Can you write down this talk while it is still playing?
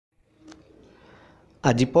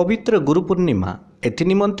आज पवित्र गुरु पूर्णिमा एथि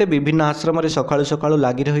निमंते विभिन्न आश्रम सकाळु सकाळु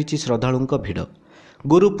लगी रही श्रद्धालुंक भिड़।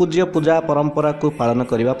 गुरु पूज्य पूजा परंपरा को पालन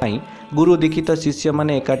करने गुरु दीक्षित शिष्य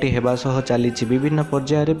माने एकाठी हेबा सह चली विभिन्न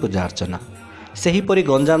पर्यायर पूजा अर्चना। सेहीपरि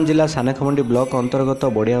गंजाम जिला सानखमुंडी ब्लॉक अंतर्गत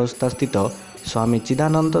बड़ियाउस्ता स्थित स्वामी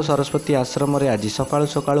चिदानंद सरस्वती आश्रम आज सकाळु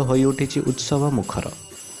सकाळु होई उठिछि उत्सव मुखर।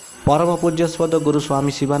 परम पूज्यस्पद गुरु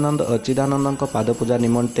स्वामी शिवानंद और चिदानंद पादपूजा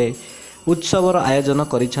निमंते उत्सवर आयोजन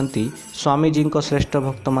करिसेंती स्वामीजी श्रेष्ठ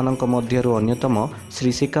भक्त मानक मध्यरु अन्यतम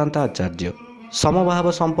श्री श्रीकांत आचार्य। समभाव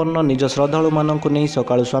संपन्न निज श्रद्धालु मानक नहीं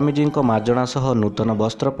सकाळु स्वामीजी मार्जना सह नूतन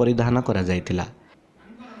वस्त्र परिधान करा जायतिला।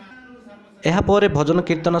 एहा परे भजन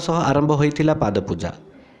कीर्तन सह आरंभ होइतिला पादपूजा।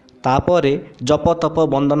 तापरे जप तप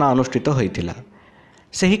वंदना अनुष्ठित होइतिला।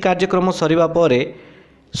 सेही कार्यक्रम सरिबा परे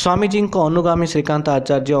स्वामीजी अनुगामी श्रीकांत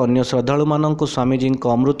आचार्य अन्य श्रद्धालु मानक स्वामीजी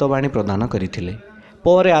अमृतवाणी प्रदान करथिले।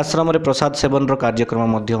 परे आश्रम रे प्रसाद सेवन कार्यक्रम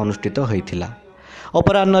मध्य अनुष्ठित होइतिला।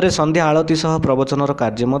 अपराह्न रे संध्या आळती सह प्रवचनर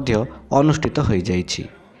कार्य मध्य अनुष्ठित होई जाइछि।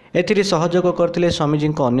 एथिरे सहयोग करथिले स्वामीजी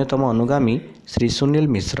अन्यतम अनुगामी श्री सुनील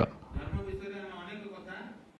मिश्र।